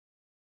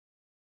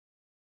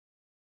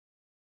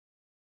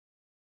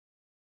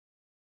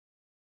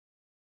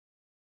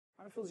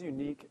Primafuel is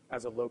unique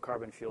as a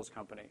low-carbon fuels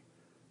company.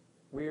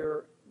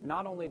 We're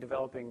not only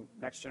developing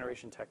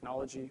next-generation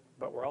technology,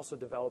 but we're also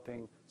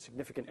developing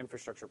significant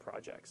infrastructure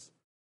projects.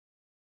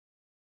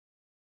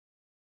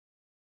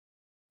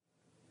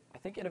 I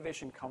think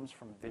innovation comes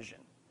from vision,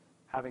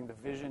 having the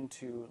vision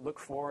to look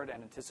forward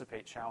and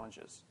anticipate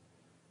challenges.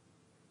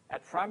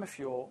 At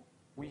Primafuel,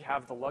 we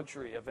have the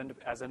luxury of,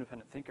 as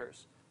independent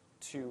thinkers,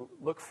 to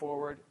look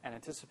forward and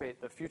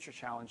anticipate the future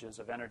challenges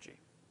of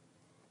energy.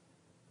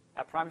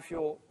 At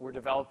Primafuel, we're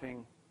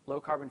developing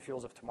low-carbon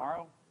fuels of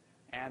tomorrow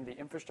and the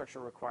infrastructure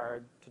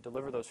required to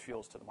deliver those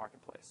fuels to the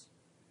marketplace.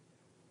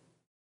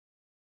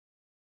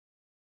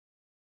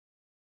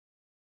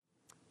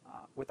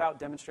 Without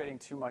demonstrating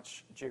too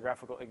much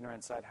geographical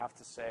ignorance, I'd have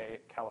to say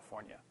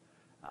California.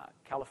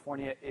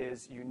 California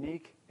is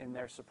unique in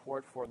their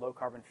support for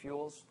low-carbon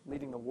fuels,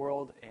 leading the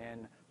world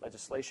in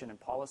legislation and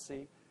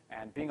policy.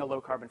 And being a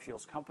low-carbon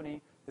fuels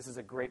company, this is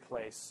a great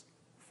place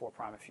for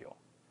Primafuel.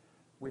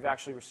 We've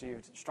actually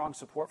received strong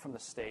support from the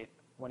state,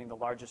 winning the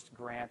largest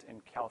grant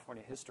in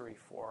California history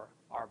for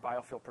our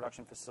biofuel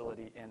production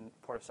facility in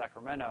Port of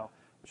Sacramento,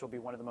 which will be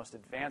one of the most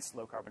advanced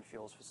low-carbon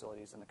fuels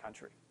facilities in the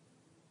country.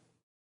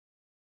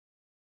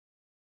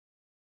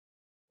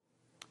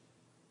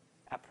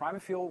 At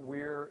Primafuel,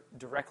 we're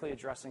directly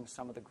addressing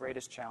some of the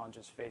greatest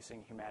challenges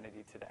facing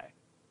humanity today.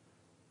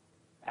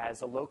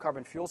 As a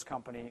low-carbon fuels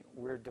company,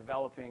 we're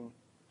developing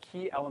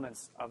key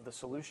elements of the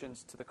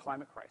solutions to the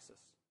climate crisis.